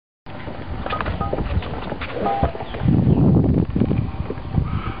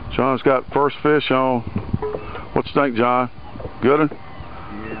John's got first fish on. What's you think, John? Good one?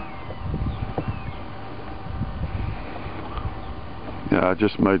 Yeah, I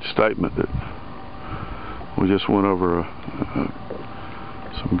just made a statement that we just went over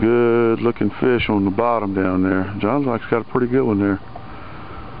some good looking fish on the bottom down there. John's like got a pretty good one there.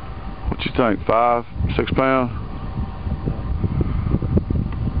 What you think, 5, 6 pound?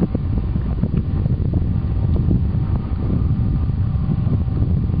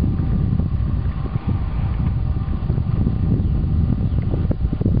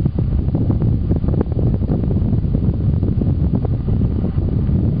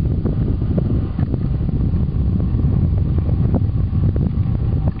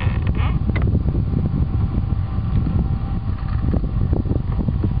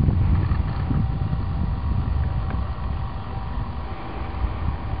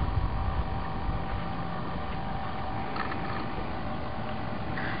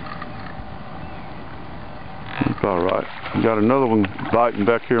 All right, we got another one biting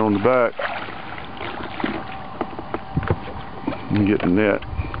back here on the back. Let me get the net.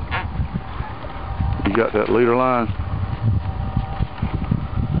 You got that leader line?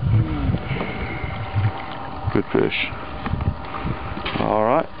 Good fish. All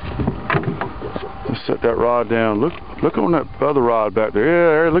right, let's set that rod down. Look on that other rod back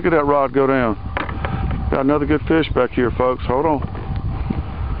there. Yeah, look at that rod go down. Got another good fish back here, folks. Hold on.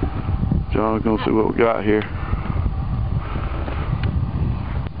 John's gonna see what we got here.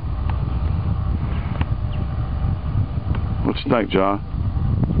 What you think, John?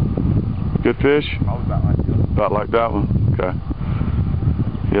 Good fish? About like that one. Okay.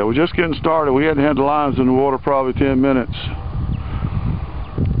 Yeah, we're just getting started. We hadn't had the lines in the water probably 10 minutes.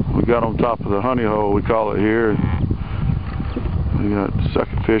 We got on top of the honey hole, we call it here. We got the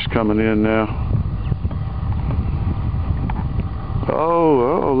second fish coming in now.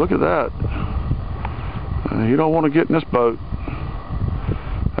 Oh, look at that. You don't want to get in this boat.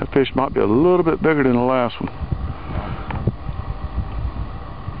 That fish might be a little bit bigger than the last one.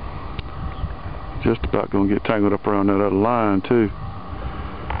 Just about going to get tangled up around that other line too.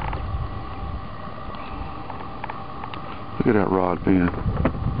 Look at that rod being.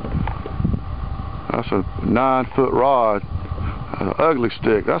 That's a 9-foot rod, ugly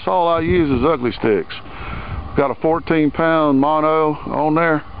stick. That's all I use is ugly sticks. Got a 14-pound mono on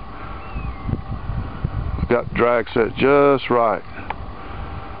there. Got the drag set just right.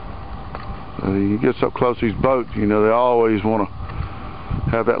 You get up close to these boats, you know, they always want to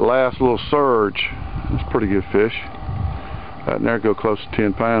have that last little surge. It's a pretty good fish. That in there go close to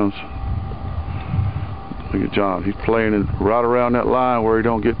 10 pounds. Look at John. He's playing it right around that line where he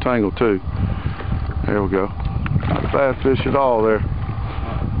don't get tangled too. There we go. Not a bad fish at all there.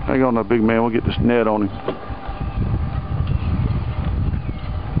 Hang on, that big man. We'll get this net on him.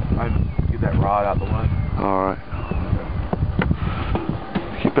 Get that rod out the way. All right.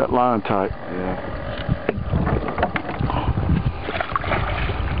 Keep that line tight. Yeah.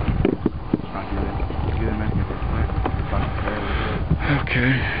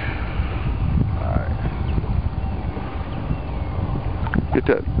 Okay. Alright. Get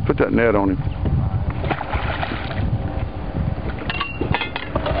that, put that net on him.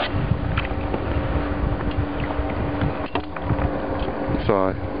 It's all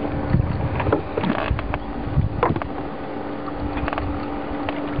right.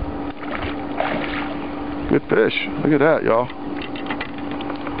 Good fish. Look at that, y'all.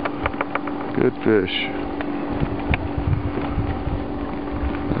 Good fish.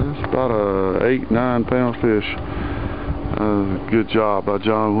 That's about a 8-9 pound fish. Good job by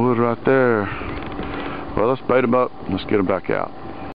John Wood right there. Well, let's bait him up. Let's get him back out.